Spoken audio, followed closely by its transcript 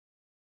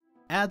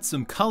Add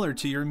some color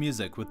to your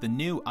music with the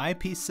new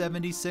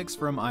iP76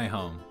 from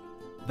iHome.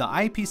 The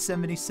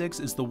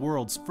iP76 is the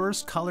world's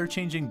first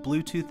color-changing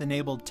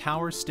Bluetooth-enabled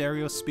tower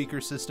stereo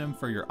speaker system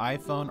for your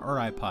iPhone or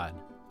iPod.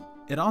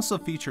 It also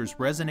features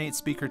Resonate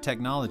speaker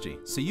technology,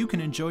 so you can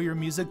enjoy your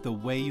music the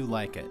way you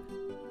like it.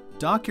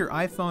 Dock your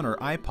iPhone or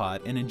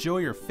iPod and enjoy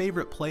your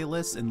favorite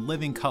playlists in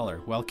living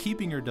color while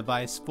keeping your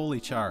device fully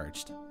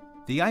charged.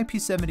 The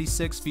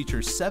iP76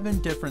 features 7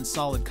 different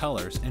solid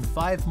colors and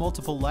 5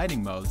 multiple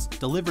lighting modes,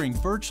 delivering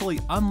virtually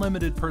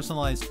unlimited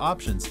personalized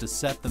options to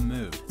set the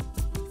mood.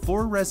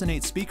 4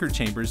 Resonate speaker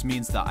chambers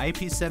means the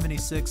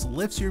iP76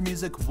 lifts your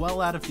music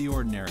well out of the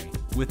ordinary.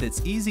 With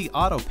its easy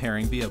auto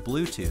pairing via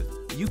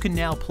Bluetooth, you can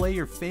now play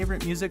your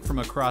favorite music from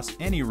across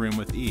any room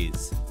with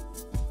ease.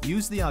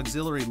 Use the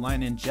auxiliary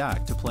line-in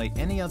jack to play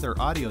any other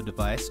audio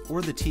device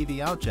or the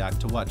TV out jack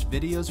to watch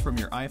videos from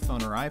your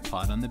iPhone or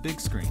iPod on the big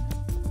screen.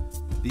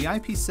 The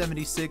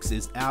iP76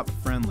 is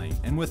app-friendly,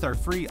 and with our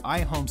free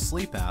iHome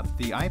sleep app,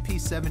 the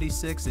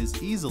iP76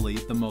 is easily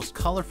the most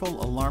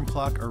colorful alarm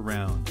clock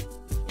around.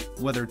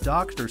 Whether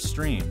docked or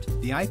streamed,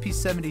 the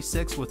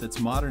iP76 with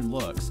its modern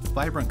looks,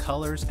 vibrant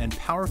colors, and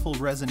powerful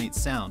Resonate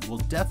sound will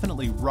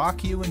definitely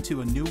rock you into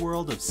a new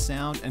world of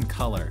sound and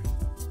color.